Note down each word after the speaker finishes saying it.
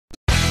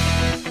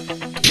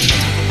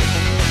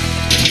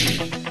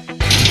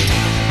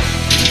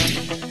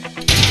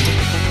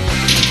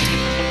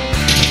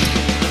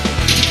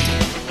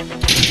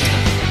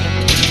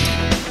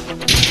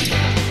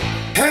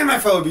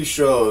fellow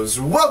bistros,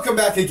 welcome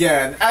back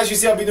again. As you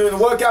see, I'll be doing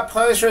the workout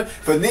punishment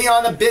for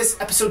Neon Abyss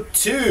episode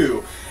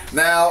 2.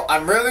 Now,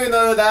 I'm really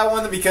annoyed with that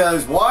one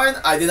because 1,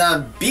 I did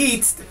not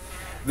beat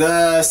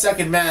the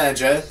second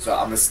manager, so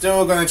I'm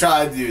still going to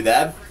try to do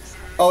that.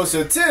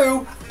 Also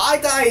 2, I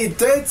died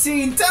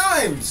 13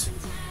 times!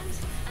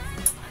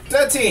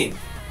 13!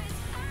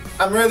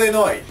 I'm really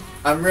annoyed.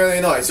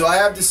 So I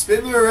have to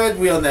spin the red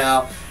wheel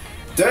now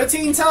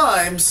 13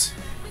 times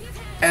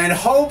and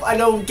hope I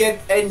don't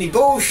get any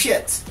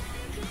bullshit.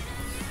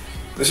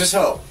 Let's just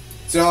hope.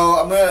 So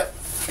I'm gonna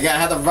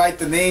have to write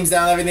the names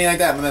down, everything like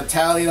that. I'm gonna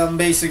tally them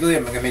basically.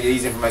 I'm gonna make it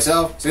easier for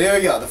myself. So here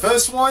we go. The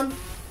first one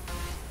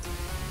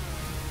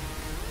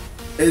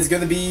is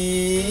gonna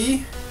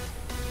be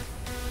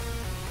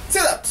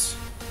sit-ups.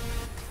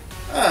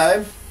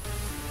 Alright.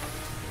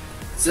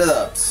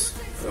 Sit-ups.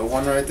 Put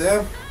 1 right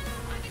there.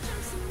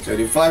 So I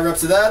do 5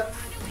 reps of that.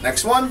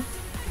 Next one.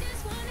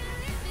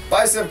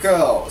 Bicep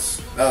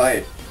curls. Oh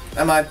wait,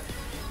 never mind.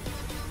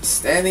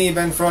 Standing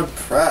Bradford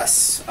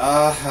press.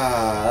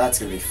 Aha, that's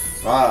gonna be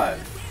fun.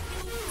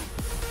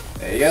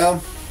 There you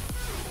go.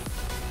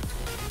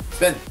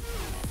 Spin.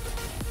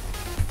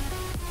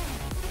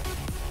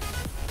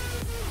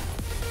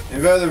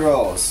 Inverted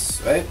rolls,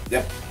 right?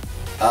 Yep.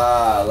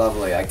 Ah,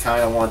 lovely. I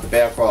kind of want the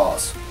bear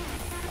crawls.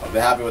 I'll be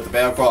happy with the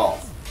bear crawl.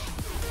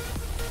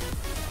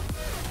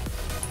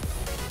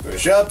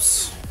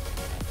 Push-ups.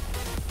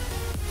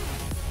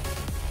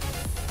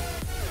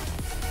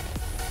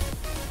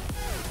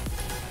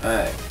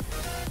 Alright.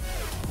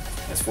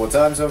 That's 4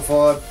 times so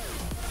far.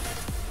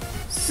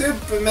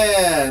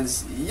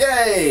 Supermans!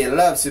 Yay!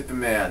 Love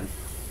Superman.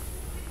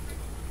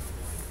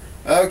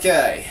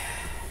 Okay.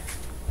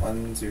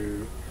 1,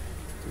 2,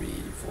 3,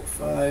 4,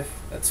 5.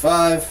 That's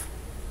 5.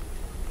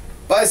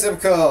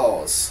 Bicep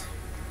curls.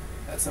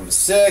 That's number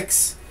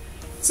 6.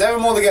 7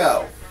 more to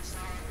go.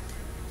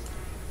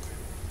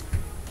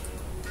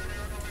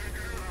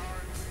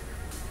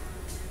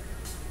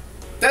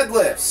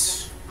 Deadlifts.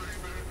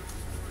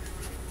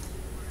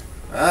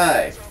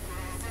 Alright.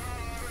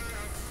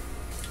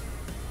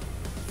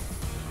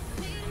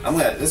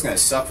 This is gonna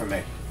suck for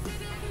me.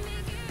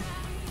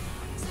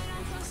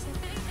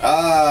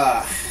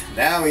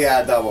 Now we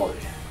got double.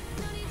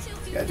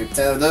 You gotta do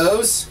 10 of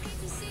those.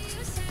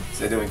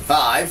 So doing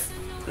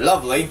 5.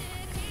 Lovely.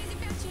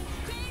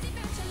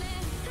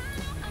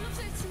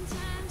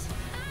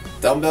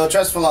 Dumbbell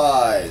chest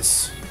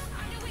flies.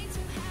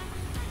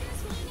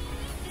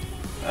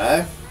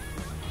 Alright.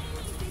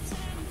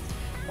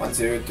 1,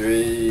 2,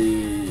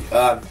 3.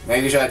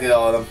 Making sure I did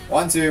all of them.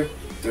 1, 2,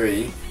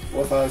 3,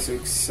 4, 5,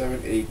 6,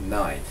 7, 8,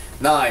 9.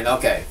 9,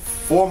 okay.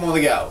 4 more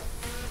to go.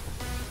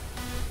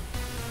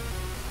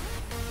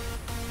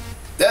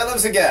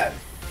 Deadlifts again.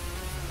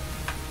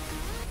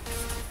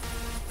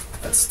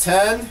 That's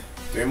 10.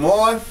 3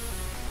 more.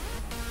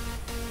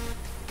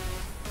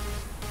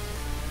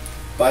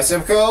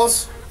 Bicep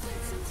curls.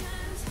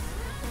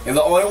 And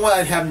the only one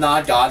I have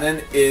not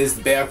gotten is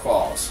the bear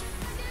crawls.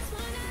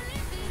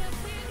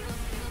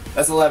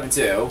 That's 11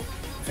 too.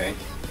 Okay.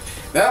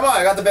 Never mind,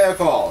 I got the bear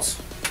crawls.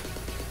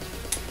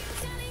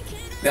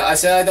 Now I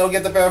said I don't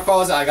get the bear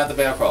crawls, I got the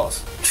bear crawls.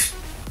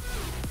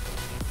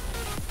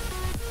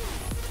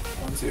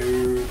 1,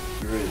 2,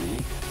 3,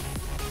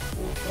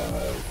 4,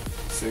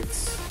 5, 6,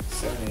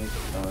 7, 8, 9,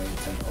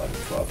 10, 11,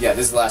 12. Yeah,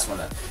 this is the last one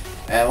then.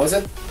 And what was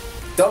it?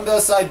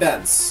 Dumbbell side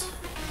bends.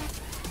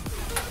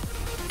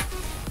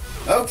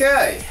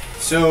 Okay,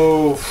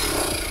 so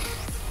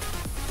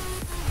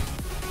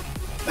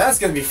that's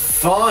gonna be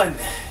fun.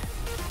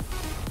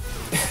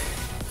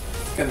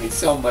 It's gonna be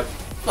so much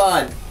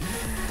fun.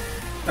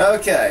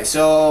 Okay,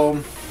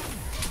 so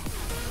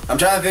I'm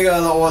trying to figure out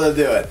the order to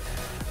do it.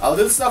 I'll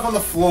do the stuff on the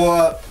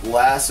floor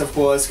last, of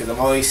course, because I'm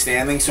already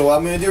standing. So what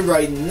I'm gonna do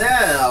right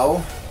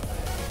now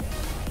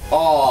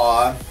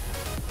are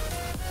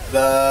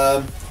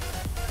the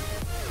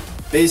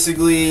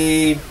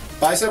basically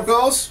bicep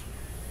curls.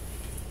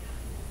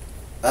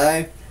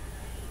 Alright,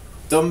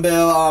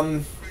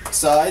 dumbbell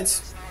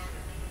sides,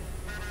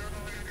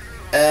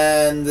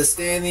 and the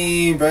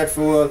Standing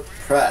Bradford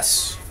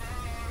press.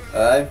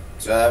 Alright,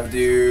 so I have to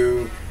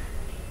do,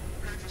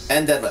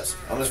 and deadlifts.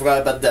 I almost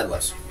forgot about the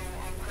deadlifts.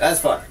 That's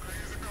fun.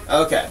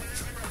 Okay.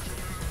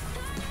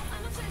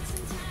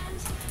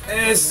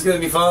 This is gonna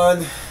be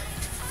fun.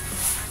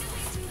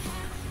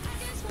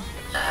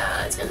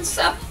 It's gonna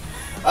suck.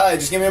 Alright,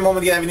 just give me a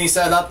moment to get everything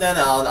set up then,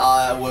 and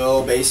I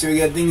will basically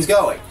get things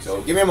going.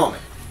 So give me a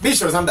moment.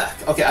 Bistros, I'm back.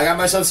 Okay, I got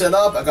myself set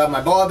up. I got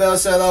my barbell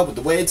set up with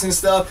the weights and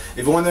stuff.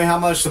 If you're wondering how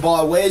much the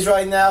bar weighs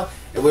right now,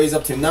 it weighs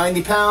up to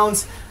 90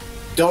 pounds.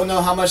 Don't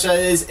know how much that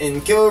is in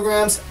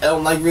kilograms. I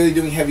don't like really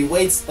doing heavy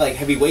weights, like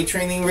heavy weight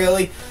training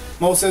really,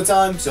 most of the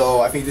time.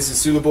 So I think this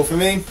is suitable for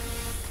me.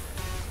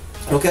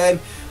 Okay,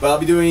 but I'll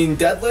be doing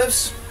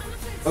deadlifts.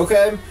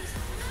 Okay,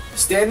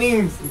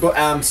 standing,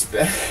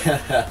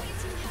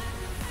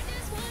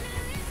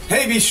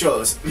 Hey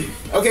bistros.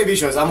 Okay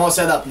bistros, I'm all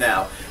set up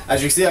now.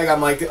 As you can see, I got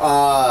my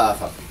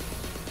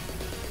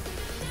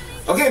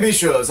Okay,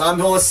 bistros,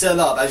 I'm all set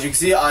up. As you can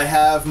see, I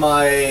have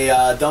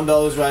my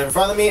dumbbells right in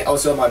front of me.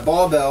 Also, my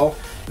barbell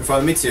in front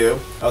of me too.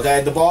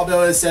 Okay, the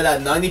barbell is set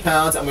at 90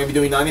 pounds. I'm going to be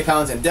doing 90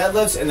 pounds in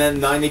deadlifts and then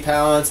 90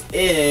 pounds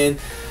in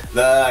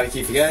the, I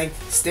keep forgetting,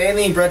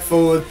 Standing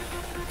Bradford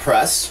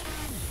press.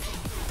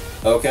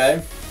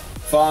 Okay,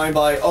 followed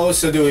by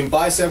also doing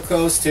bicep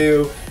curls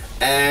too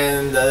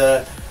and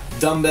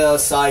dumbbell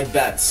side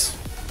bends.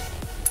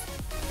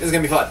 This is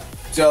going to be fun.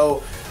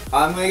 So,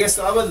 I'm going to get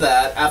started with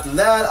that. After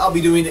that, I'll be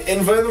doing the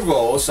inverted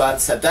rolls, so I have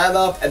to set that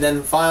up, and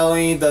then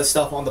finally the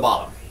stuff on the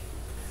bottom.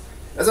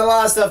 There's a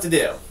lot of stuff to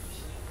do.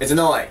 It's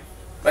annoying.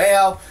 But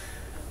anyhow,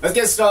 let's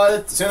get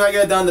started. The sooner I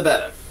get it done, the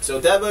better.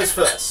 So deadlifts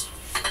first.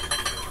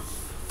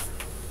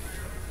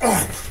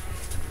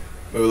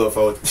 Move a little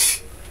forward.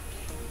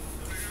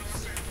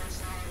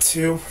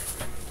 2,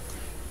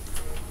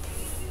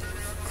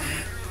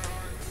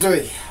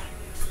 3,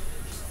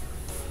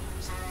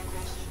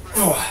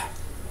 4,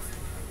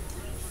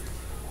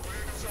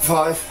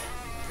 5,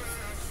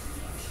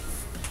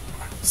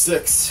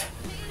 6,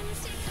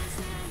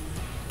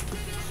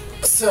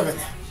 7,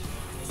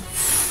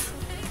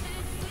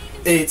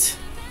 8,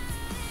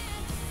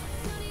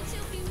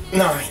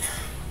 9,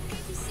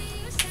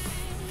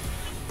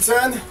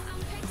 10.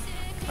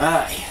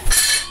 Alright.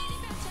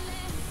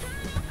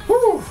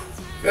 Woo!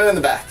 Good in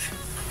the back.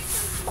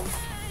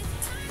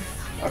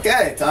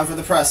 Okay, time for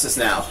the presses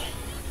now.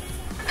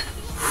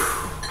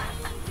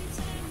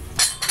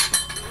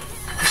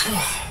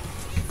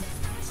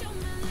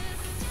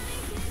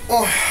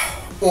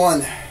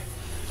 1,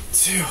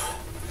 2,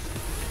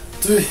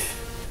 3,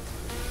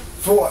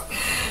 4,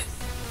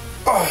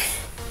 5,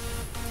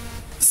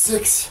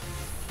 6,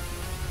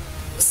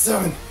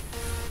 7,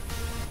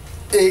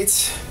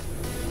 8,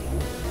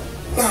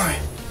 9,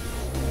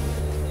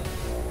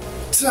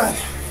 10.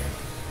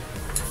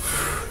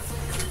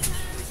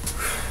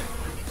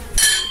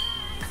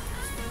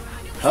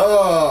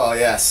 Oh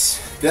yes,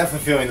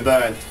 definitely feeling the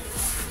burn.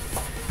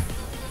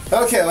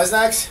 Okay, what's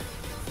next?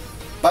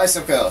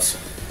 Bicep curls.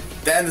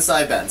 Then the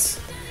side bends.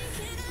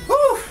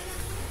 Woo!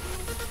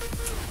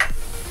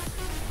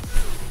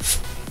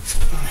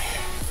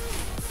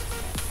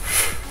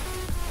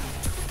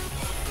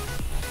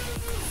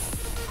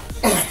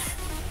 One,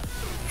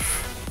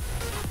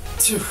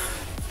 2,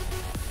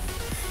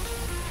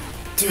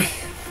 3,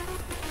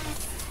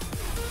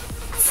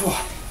 4,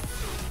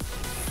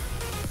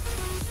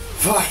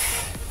 5,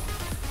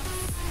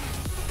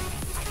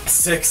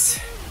 6,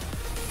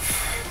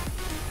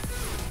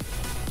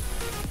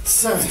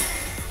 7,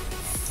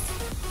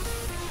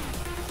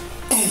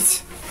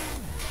 8,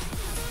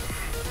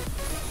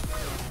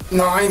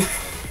 9,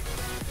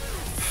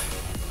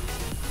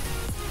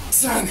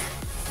 10.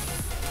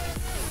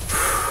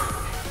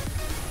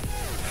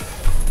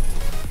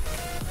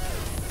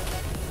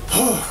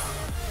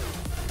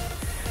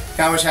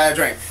 How much I had a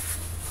drink?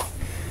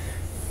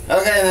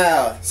 Okay,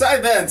 now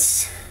side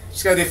bends.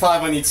 Just gotta do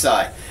 5 on each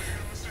side.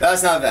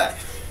 That's not bad.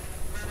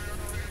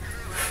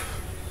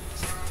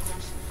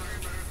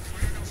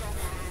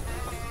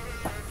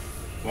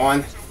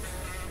 One,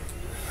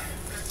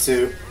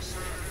 2,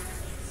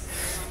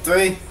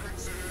 3,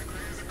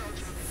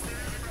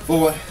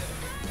 4,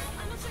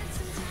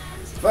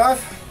 5.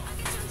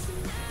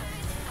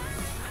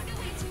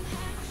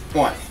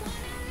 1,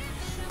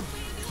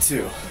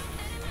 2,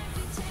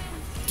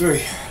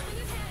 3,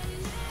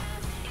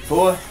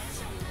 4,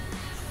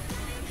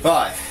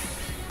 5.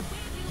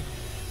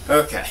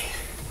 Okay.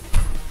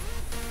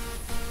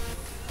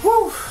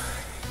 Whew.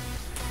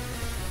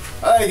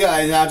 Alright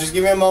guys, now just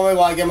give me a moment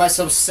while I get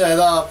myself set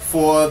up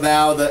for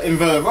now the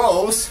inverted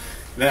rolls.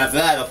 Then after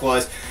that, of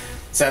course,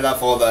 set up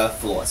for the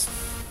floors.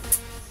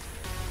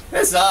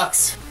 This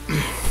sucks.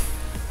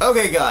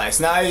 Okay guys,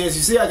 now as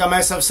you see I got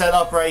myself set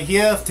up right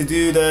here to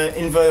do the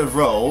inverted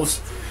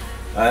rolls.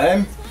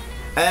 And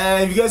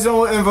if you guys don't know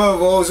what inverted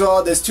rolls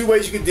are, there's 2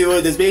 ways you can do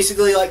it. There's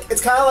basically like,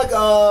 it's kind of like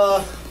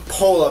a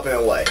pull up in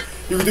a way.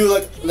 You can do it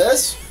like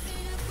this,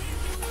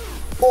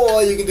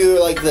 or you can do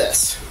it like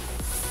this.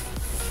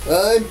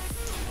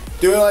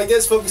 Doing it like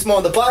this, focus more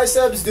on the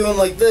biceps. Doing it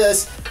like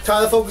this,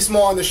 kind of focus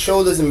more on the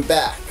shoulders and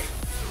back.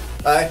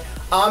 Alright,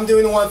 I'm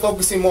doing the one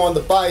focusing more on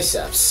the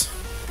biceps.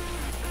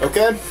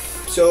 Okay,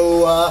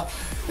 so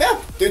yeah,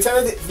 do 10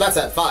 of these. Not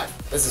 10,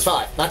 5. This is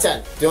 5, not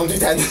 10. Don't do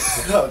 10.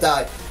 Oh,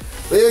 die.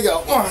 There you go.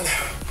 1,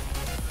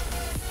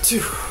 2,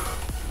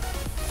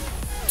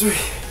 3,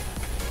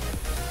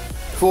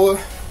 4,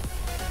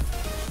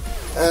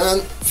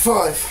 and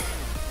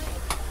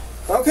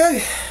 5.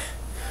 Okay.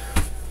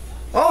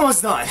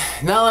 Almost done.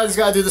 Now I just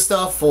gotta do the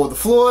stuff for the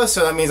floor,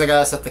 so that means I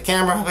gotta set the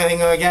camera up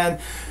again.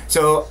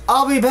 So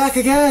I'll be back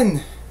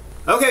again.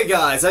 Okay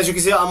guys, as you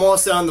can see I'm all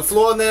set on the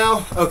floor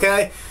now,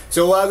 okay?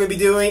 So what I'm gonna be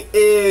doing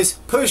is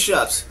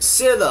push-ups,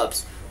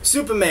 sit-ups,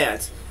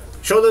 Supermans,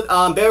 shoulder,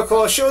 bear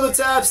crawl, shoulder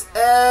taps,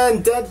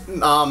 and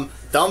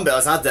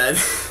dumbbells, not dead,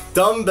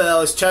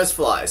 dumbbells, chest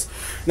flies.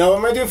 Now what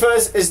I'm gonna do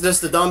first is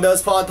just the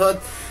dumbbells part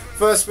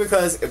first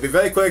because it'll be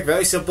very quick,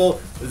 very simple.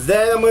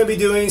 Then I'm gonna be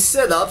doing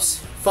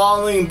sit-ups,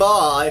 following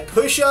by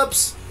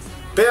push-ups,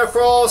 bear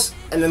crawls,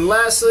 and then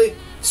lastly,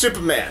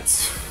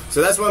 Supermans.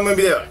 So that's what I'm going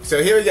to be doing.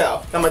 So here we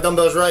go. Got my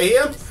dumbbells right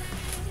here.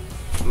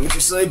 Let me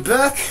just lay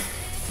back,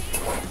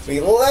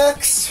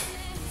 relax,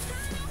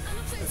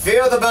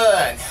 feel the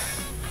burn.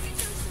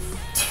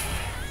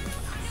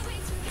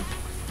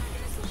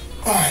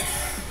 1,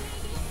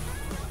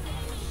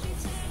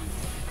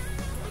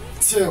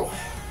 2,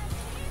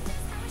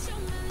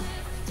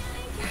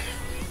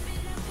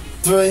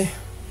 3,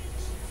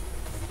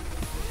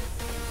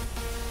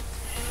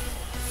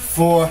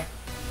 4,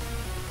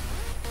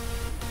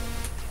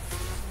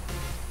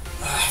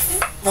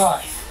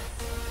 5.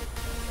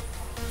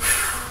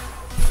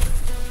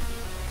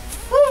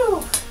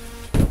 Woo!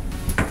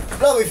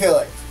 Lovely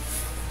feeling.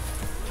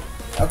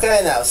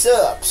 Okay, now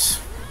sit-ups.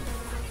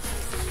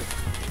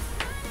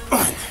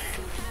 1,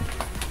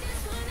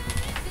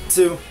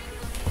 2,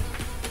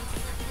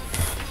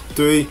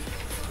 3,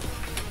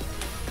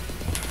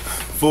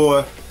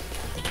 4, 5.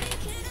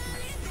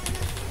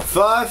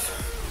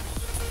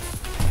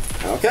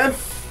 Okay.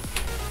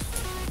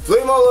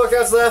 3 more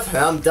workouts left, and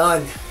I'm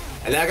done.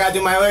 And now I gotta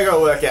do my regular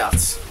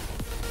workouts.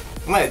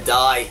 I'm gonna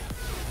die.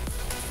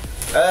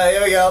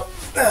 Here we go.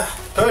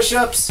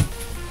 Push-ups.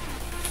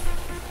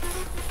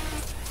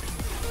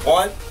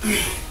 1,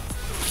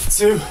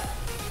 2,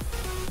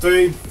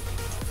 3,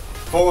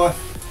 4,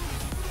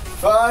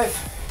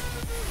 5.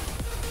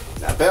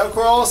 Now bear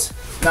crawls.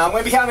 Now I'm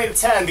gonna be counting to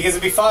 10 because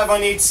it'll be 5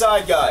 on each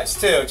side, guys.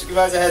 Too. Just give you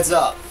guys a heads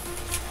up.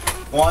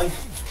 1,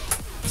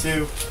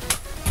 2,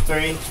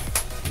 3,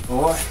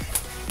 4,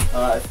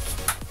 5,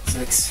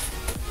 6,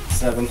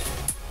 7,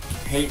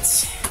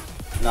 8,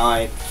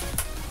 9,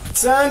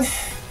 10.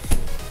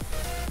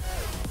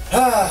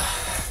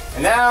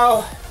 And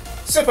now,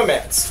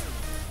 Supermans.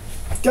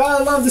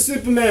 Gotta love the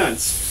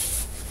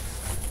Supermans.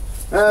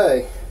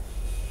 Hey.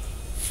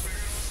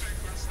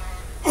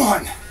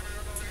 1,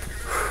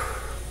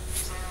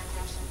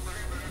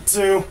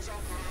 2,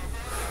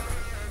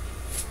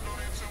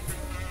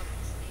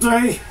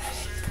 3,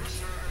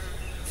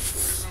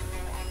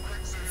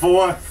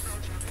 4,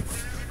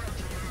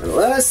 and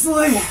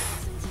lastly,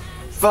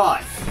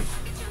 5.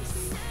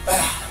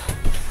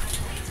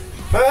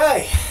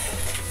 Hey.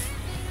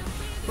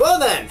 Well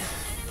then,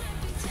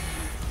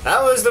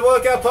 that was the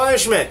workout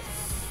punishment.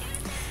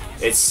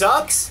 It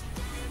sucks.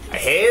 I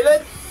hated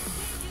it.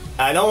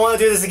 I don't want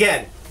to do this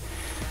again.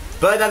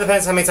 But that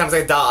depends how many times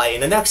I die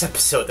in the next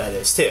episode, that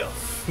is, too.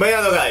 But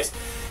yeah, though, guys,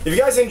 if you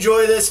guys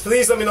enjoy this,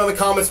 please let me know in the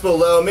comments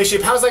below. Make sure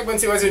you pound like button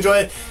if you guys enjoy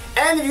it.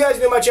 And if you guys are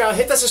new to my channel,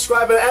 hit that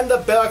subscribe button and the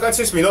bell icon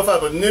to be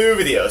notified with new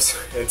videos.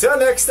 Until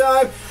next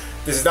time,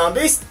 this is Don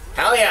Beast.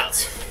 Howdy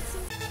out.